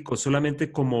profético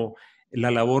solamente como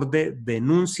la labor de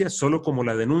denuncia, solo como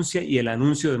la denuncia y el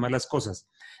anuncio de malas cosas.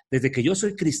 Desde que yo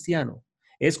soy cristiano,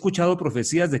 he escuchado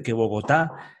profecías de que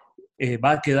Bogotá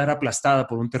va a quedar aplastada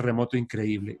por un terremoto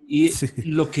increíble. Y Sí,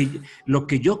 lo que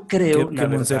yo creo, que la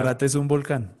verdad, Monserrate es un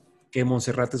volcán. que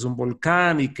Monserrate es un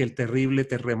volcán y que el terrible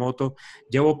terremoto,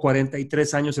 llevo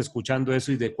 43 años escuchando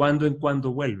eso y de cuando en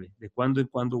cuando vuelve, de cuando en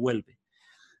cuando vuelve.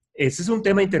 Ese es un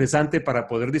tema interesante para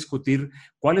poder discutir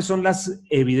cuáles son las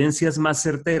evidencias más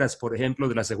certeras, por ejemplo,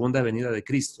 de la segunda venida de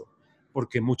Cristo.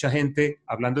 Porque mucha gente,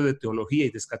 hablando de teología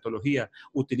y de escatología,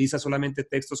 utiliza solamente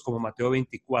textos como Mateo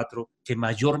 24, que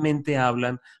mayormente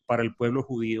hablan para el pueblo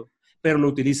judío, pero lo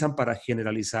utilizan para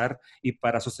generalizar y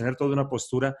para sostener toda una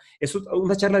postura. Es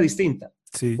una charla distinta.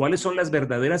 Sí. ¿Cuáles son las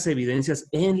verdaderas evidencias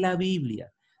en la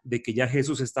Biblia de que ya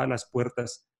Jesús está a las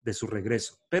puertas de su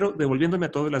regreso? Pero devolviéndome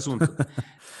a todo el asunto,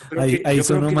 Ahí yo creo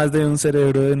sonó que más de un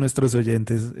cerebro de nuestros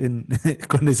oyentes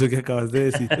con eso que acabas de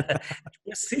decir.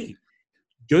 pues sí,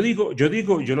 yo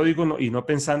lo digo y no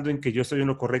pensando en que yo estoy en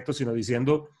lo correcto, sino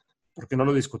diciendo, ¿por qué no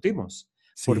lo discutimos?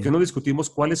 ¿Por qué Sí, no discutimos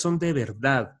cuáles son de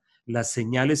verdad las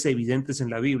señales evidentes en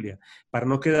la Biblia? Para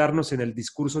no quedarnos en el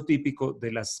discurso típico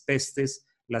de las pestes,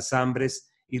 las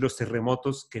hambres y los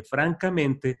terremotos que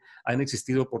francamente han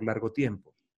existido por largo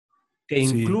tiempo. Que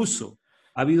sí. incluso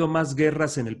ha habido más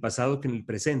guerras en el pasado que en el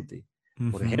presente.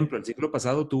 Por Ujú, ejemplo, el siglo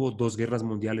pasado tuvo 2 guerras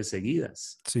mundiales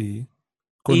seguidas. sí.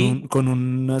 Y Con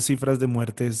unas cifras de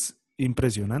muertes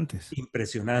impresionantes,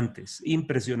 impresionantes,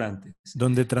 impresionantes.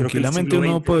 donde Creo que el tranquilamente siglo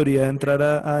uno XX podría entrar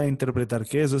a interpretar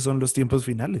que esos son los tiempos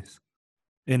finales,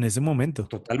 en ese momento.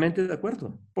 totalmente de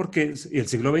acuerdo, porque el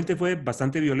siglo XX fue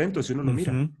bastante violento si uno lo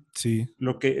mira. Ujú, sí,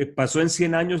 Lo que pasó en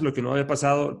 100 años, lo que no había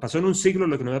pasado, pasó en un siglo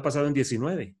lo que no había pasado en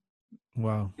 19.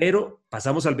 wow. Pero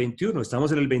pasamos al 21,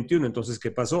 estamos en el 21, entonces, ¿qué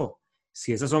pasó?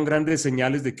 Si esas son grandes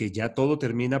señales de que ya todo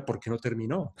termina, ¿por qué no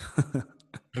terminó?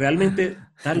 Realmente,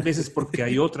 tal vez es porque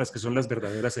hay otras que son las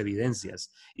verdaderas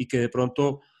evidencias y que de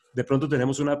pronto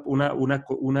tenemos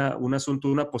un asunto,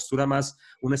 una postura más,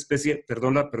 una especie,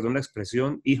 perdón la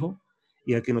expresión, hijo,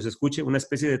 y al que nos escuche, una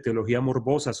especie de teología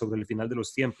morbosa sobre el final de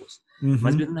los tiempos.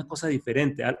 Más Ujú. bien una cosa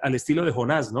diferente, al estilo de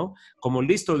Jonás, ¿no? Como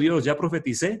listo, Dios, ya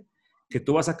profeticé que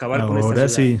tú vas a acabar con esta Ahora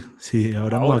ciudad. sí, sí,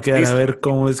 ahora me voy a Ahora, quedar a listo, ver aquí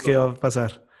cómo estoy es que va yo. a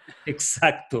pasar.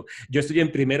 Exacto. Yo estoy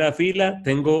en primera fila,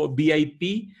 tengo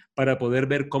VIP para poder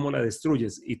ver cómo la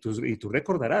destruyes. Y tú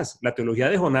recordarás, la teología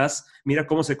de Jonás, mira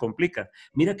cómo se complica.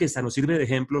 Mira que esta nos sirve de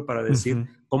ejemplo para decir Ujú.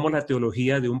 cómo la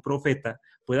teología de un profeta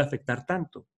puede afectar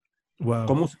tanto. Wow,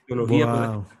 Cómo su teología puede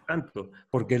wow. afectar tanto,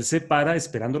 porque él se para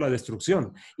esperando la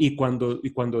destrucción. Y cuando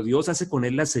Dios hace con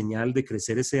él la señal de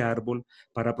crecer ese árbol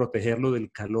para protegerlo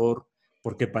del calor,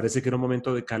 porque parece que era un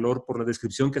momento de calor por la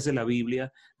descripción que hace la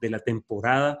Biblia de la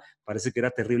temporada, parece que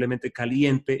era terriblemente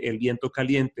caliente, el viento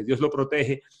caliente, Dios lo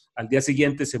protege, al día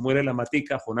siguiente se muere la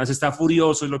matica, Jonás está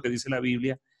furioso, es lo que dice la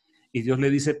Biblia, y Dios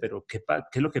le dice, pero ¿qué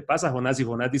es lo que pasa, Jonás? Y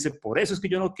Jonás dice, por eso es que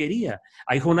yo no quería.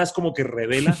 Ahí Jonás como que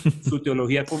revela su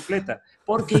teología completa,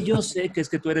 porque yo sé que es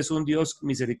que tú eres un Dios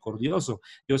misericordioso,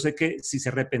 yo sé que si se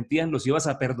arrepentían los ibas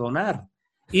a perdonar.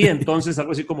 Y entonces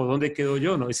algo así como, ¿dónde quedo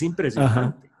yo? No, es Ajá,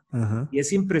 impresionante. ajá. Y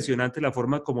es impresionante la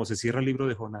forma como se cierra el libro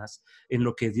de Jonás, en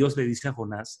lo que Dios le dice a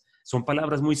Jonás. Son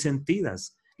palabras muy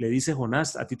sentidas. Le dice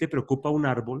Jonás, a ti te preocupa un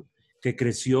árbol que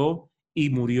creció y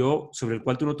murió, sobre el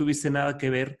cual tú no tuviste nada que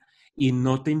ver y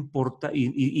no te importa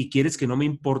y quieres que no me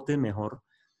importe mejor.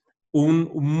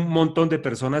 Un montón de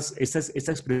personas,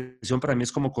 esta expresión para mí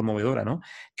es como conmovedora, ¿no?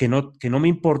 Que no me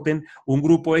importen un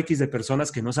grupo X de personas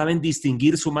que no saben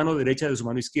distinguir su mano derecha de su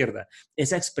mano izquierda.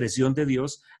 Esa expresión de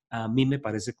Dios a mí me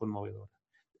parece conmovedora.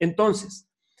 Entonces,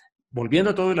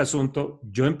 volviendo a todo el asunto,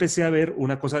 yo empecé a ver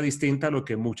una cosa distinta a lo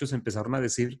que muchos empezaron a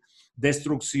decir,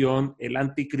 destrucción, el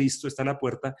anticristo está a la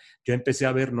puerta. Yo empecé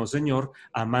a ver, no señor,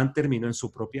 Amán terminó en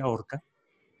su propia horca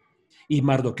y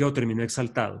Mardoqueo terminó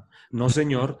exaltado. No,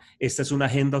 señor, esta es una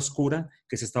agenda oscura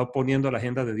que se está oponiendo a la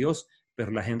agenda de Dios,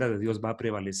 pero la agenda de Dios va a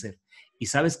prevalecer. ¿Y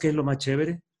sabes qué es lo más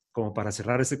chévere? Como para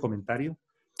cerrar este comentario,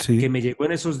 que Sí. me llegó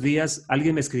en esos días,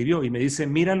 alguien me escribió y me dice,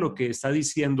 mira lo que está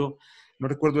diciendo, no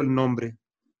recuerdo el nombre,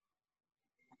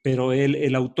 pero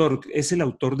el autor, es el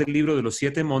autor del libro de los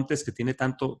 7 montes que tiene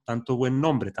tanto buen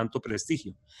nombre, tanto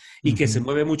prestigio, y que se Ujú.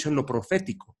 mueve mucho en lo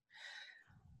profético.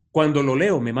 Cuando lo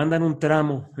leo, me mandan un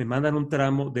tramo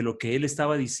de lo que él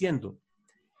estaba diciendo.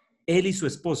 Él y su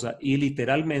esposa, y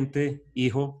literalmente,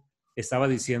 hijo, estaba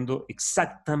diciendo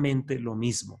exactamente lo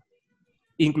mismo,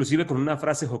 inclusive con una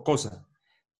frase jocosa,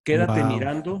 quédate Wow,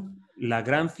 mirando la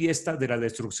gran fiesta de la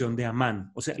destrucción de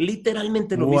Amán. O sea,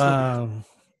 literalmente lo mismo que wow. nosotros,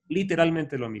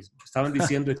 literalmente lo mismo, estaban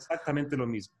diciendo exactamente lo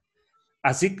mismo.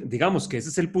 Así, digamos que ese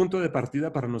es el punto de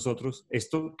partida para nosotros.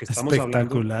 Esto que estamos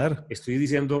hablando, Espectacular. estoy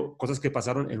diciendo cosas que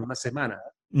pasaron en una semana.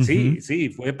 Ujú. Sí, sí,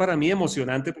 fue para mí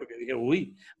emocionante porque dije,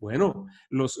 uy, bueno,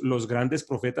 los grandes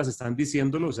profetas están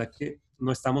diciéndolo, o sea que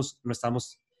no estamos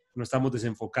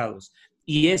desenfocados.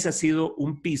 Y ese ha sido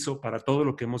un piso para todo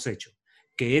lo que hemos hecho.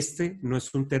 que este no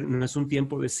es un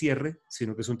tiempo de cierre,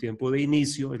 sino que es un tiempo de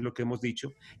inicio, es lo que hemos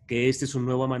dicho, que este es un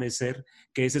nuevo amanecer,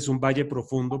 que este es un valle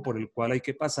profundo por el cual hay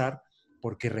que pasar,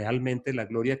 porque realmente la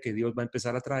gloria que Dios va a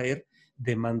empezar a traer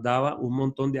demandaba un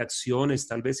montón de acciones,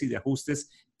 tal vez, y de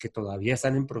ajustes que todavía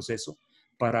están en proceso,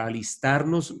 para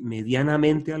alistarnos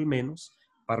medianamente al menos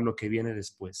para lo que viene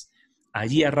después.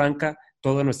 Allí arranca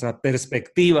toda nuestra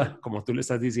perspectiva, como tú le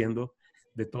estás diciendo,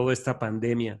 de toda esta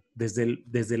pandemia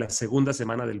desde la segunda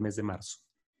semana del mes de marzo.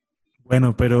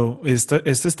 Bueno, pero esto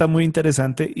está muy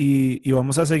interesante y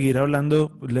vamos a seguir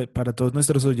hablando para todos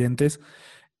nuestros oyentes.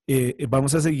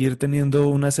 Vamos a seguir teniendo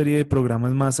una serie de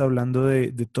programas más hablando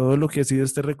de todo lo que ha sido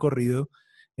este recorrido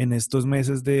en estos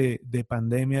meses de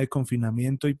pandemia, de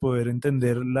confinamiento, y poder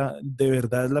entender de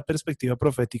verdad la perspectiva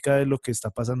profética de lo que está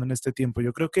pasando en este tiempo.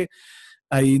 Yo creo que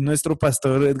ahí nuestro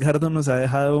pastor Edgardo nos ha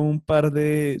dejado un par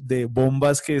de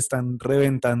bombas que están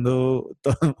reventando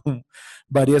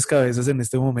varias cabezas en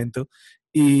este momento.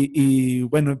 Y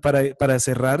bueno, para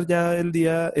cerrar ya el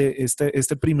día,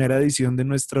 esta primera edición de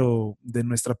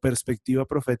nuestra perspectiva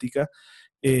profética,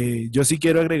 yo sí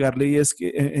quiero agregarle, y es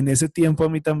que en ese tiempo a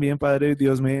mí también, Padre,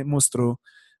 Dios me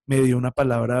dio una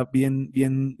palabra bien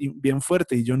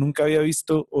fuerte, y yo nunca había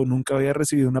visto o nunca había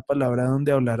recibido una palabra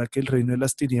donde hablara que el reino de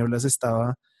las tinieblas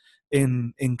estaba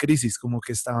en crisis, como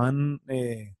que estaban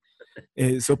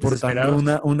soportando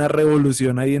Desesperados. una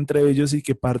revolución ahí entre ellos, y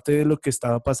que parte de lo que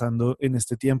estaba pasando en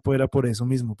este tiempo era por eso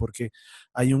mismo, porque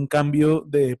hay un cambio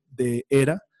de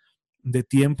era, de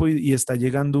tiempo, y está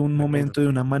llegando un De acuerdo. momento de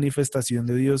una manifestación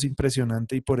de Dios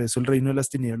impresionante, y por eso el reino de las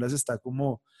tinieblas está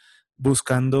como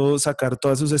buscando sacar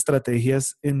todas sus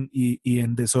estrategias y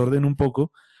en desorden un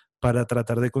poco para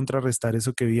tratar de contrarrestar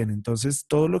eso que viene. Entonces,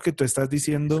 todo lo que tú estás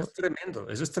diciendo,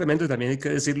 Eso es tremendo y también hay que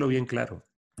decirlo bien claro.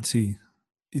 sí,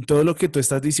 y todo lo que tú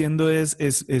estás diciendo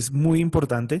es muy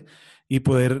importante, y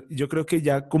poder, yo creo que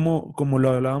ya como lo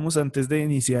hablábamos antes de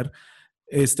iniciar,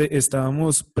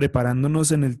 estábamos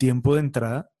preparándonos en el tiempo de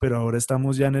entrada, pero ahora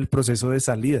estamos ya en el proceso de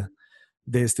salida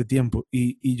de este tiempo.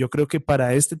 Y yo creo que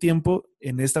para este tiempo,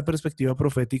 en esta perspectiva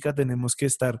profética, tenemos que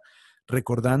estar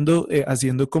recordando,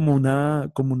 haciendo como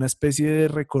una especie de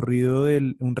recorrido,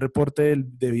 un reporte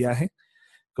de viaje,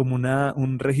 como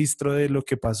un registro de lo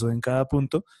que pasó en cada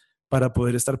punto, para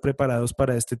poder estar preparados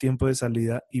para este tiempo de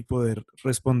salida y poder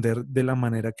responder de la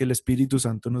manera que el Espíritu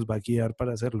Santo nos va a guiar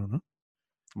para hacerlo, ¿no?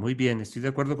 Muy bien, estoy de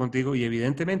acuerdo contigo y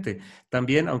evidentemente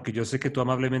también, aunque yo sé que tú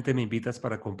amablemente me invitas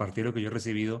para compartir lo que yo he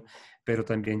recibido, pero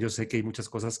también yo sé que hay muchas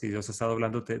cosas que Dios ha estado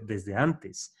hablando desde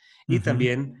antes, y Ujú.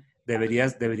 también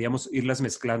deberíamos irlas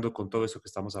mezclando con todo eso que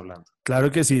estamos hablando.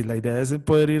 Claro que sí, la idea es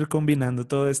poder ir combinando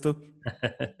todo esto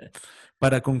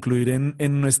para concluir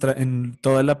en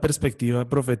toda la perspectiva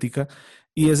profética.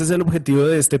 Y ese es el objetivo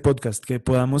de este podcast, que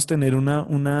podamos tener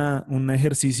un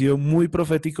ejercicio muy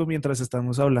profético mientras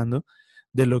estamos hablando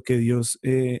de lo que Dios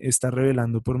está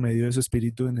revelando por medio de su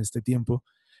Espíritu en este tiempo,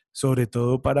 sobre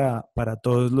todo para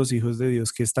todos los hijos de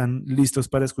Dios que están listos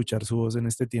para escuchar su voz en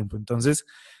este tiempo. Entonces,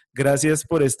 gracias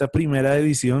por esta primera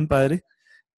edición, Padre.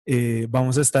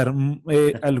 Vamos a estar algunos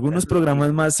Gracias a ti.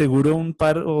 programas más, seguro un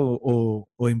par o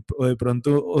de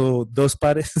pronto o dos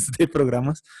pares de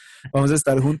programas. Vamos a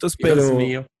estar juntos, Dios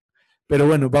mío. pero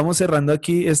bueno, vamos cerrando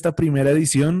aquí esta primera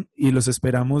edición, y los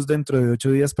esperamos dentro de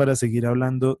 8 días para seguir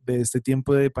hablando de este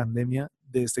tiempo de pandemia,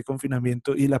 de este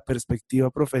confinamiento y la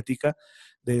perspectiva profética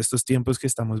de estos tiempos que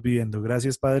estamos viviendo.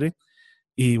 Gracias, Padre.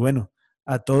 Y bueno,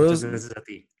 a Muchas todos. gracias a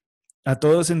ti. A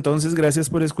todos, entonces, gracias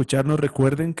por escucharnos.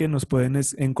 Recuerden que nos pueden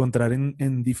encontrar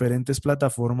en diferentes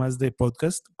plataformas de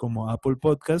podcast, como Apple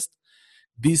Podcast,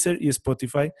 Deezer y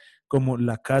Spotify, como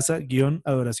La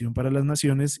Casa-Adoración para las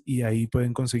Naciones, y ahí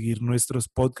pueden conseguir nuestros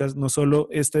podcasts, no solo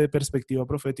este de Perspectiva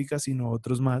Profética, sino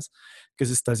otros más que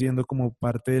se está haciendo como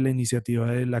parte de la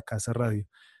iniciativa de La Casa Radio.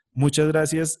 Muchas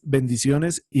gracias,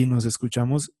 bendiciones, y nos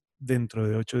escuchamos dentro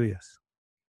de 8 días.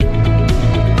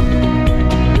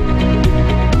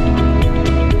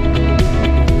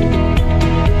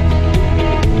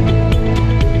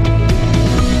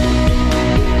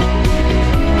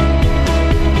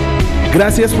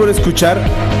 Gracias por escuchar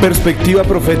Perspectiva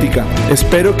Profética.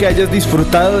 Espero que hayas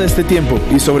disfrutado de este tiempo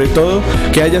y sobre todo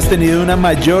que hayas tenido una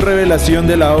mayor revelación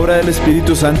de la obra del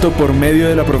Espíritu Santo por medio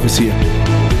de la profecía.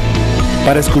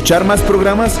 Para escuchar más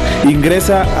programas,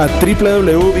 ingresa a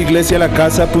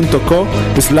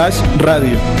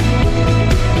www.iglesialacasa.co/radio.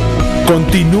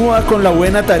 Continúa con la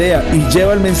buena tarea y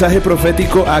lleva el mensaje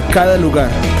profético a cada lugar.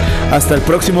 Hasta el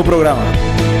próximo programa.